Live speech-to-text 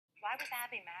Why was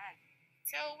Abby mad?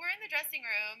 So we're in the dressing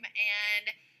room, and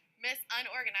Miss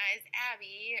Unorganized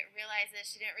Abby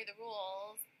realizes she didn't read the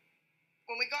rules.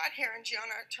 When we got here and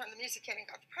Gianna turned the music in and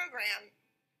got the program,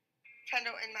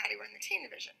 Kendall and Maddie were in the teen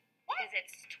division. Because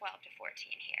it's 12 to 14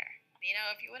 here. You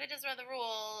know, if you would have just read the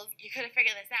rules, you could have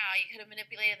figured this out. You could have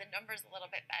manipulated the numbers a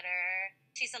little bit better.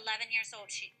 She's 11 years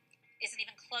old. She isn't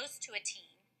even close to a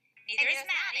teen. Neither is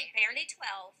Maddie, barely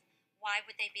 12. Why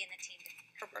would they be in the teen division?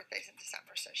 Her birthday's in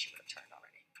December, so she would have turned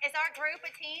already. Is our group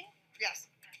a teen? Yes.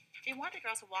 You want the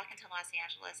girls to walk into Los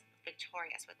Angeles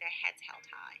victorious with their heads held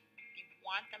high. You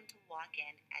want them to walk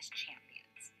in as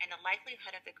champions. And the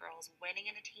likelihood of the girls winning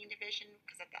in the teen division,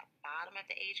 because at the bottom of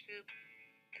the age group,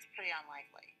 is pretty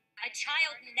unlikely. A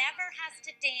child never has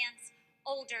to dance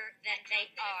older than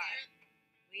they are.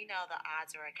 We know the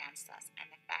odds are against us, and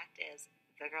the fact is,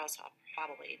 the girls are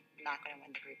probably not going to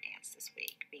win the group dance this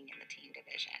week, being in the teen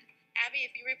division. Abby,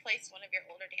 if you replace one of your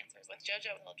older dancers with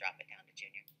JoJo, they'll drop it down to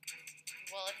junior.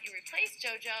 Well, if you replace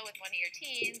JoJo with one of your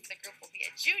teens, the group will be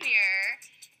a junior.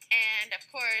 And, of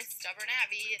course, stubborn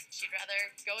Abby, she'd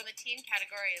rather go in the teen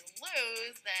category and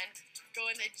lose than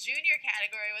go in the junior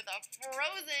category with a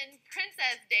Frozen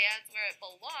princess dance where it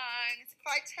belongs. If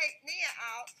I take Nia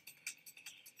out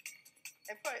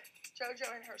and put JoJo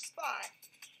in her spot,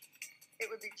 it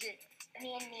would be junior.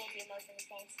 Me and Mia do most of the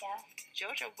same stuff.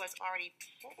 JoJo was already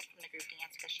pulled from the group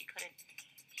dance because she couldn't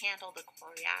handle the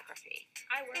choreography.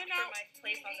 I worked for my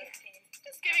place on this team.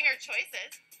 Just giving her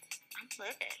choices. I'm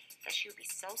livid that she would be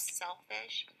so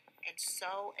selfish and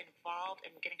so involved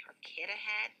in getting her kid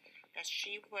ahead that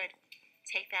she would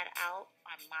take that out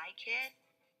on my kid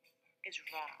is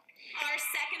wrong. Our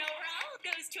second overall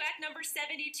goes to act number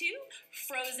 72,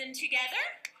 Frozen Together.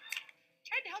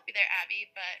 Tried to help you there, Abby,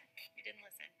 but you didn't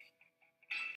listen.